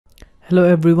Hello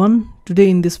everyone, today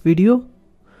in this video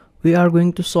we are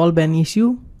going to solve an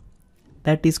issue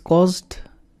that is caused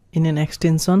in an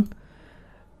extension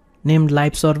named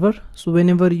live server. So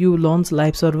whenever you launch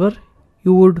live server,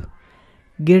 you would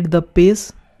get the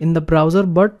page in the browser,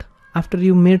 but after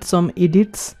you made some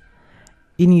edits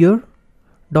in your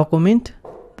document,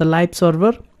 the live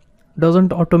server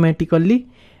doesn't automatically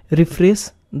refresh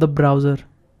the browser.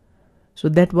 So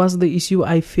that was the issue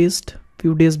I faced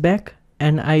few days back,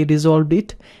 and I resolved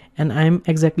it, and I am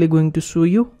exactly going to show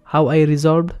you how I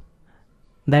resolved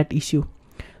that issue.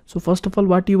 So first of all,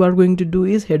 what you are going to do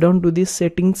is head on to this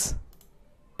settings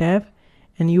tab,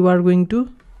 and you are going to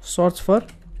search for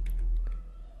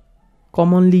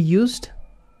commonly used.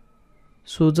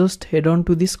 So just head on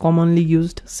to this commonly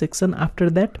used section. After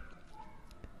that,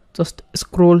 just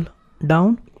scroll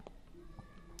down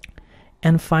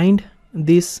and find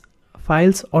this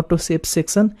files autosave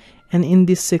section, and in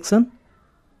this section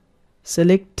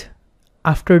select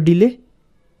after delay.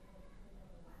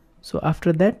 So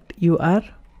after that you are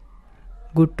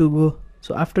good to go.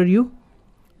 So after you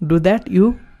do that,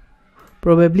 you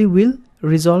probably will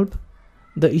resolve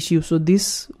the issue. So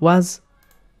this was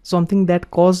something that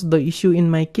caused the issue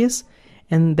in my case,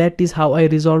 and that is how I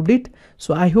resolved it.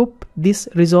 So I hope this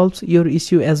resolves your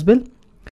issue as well.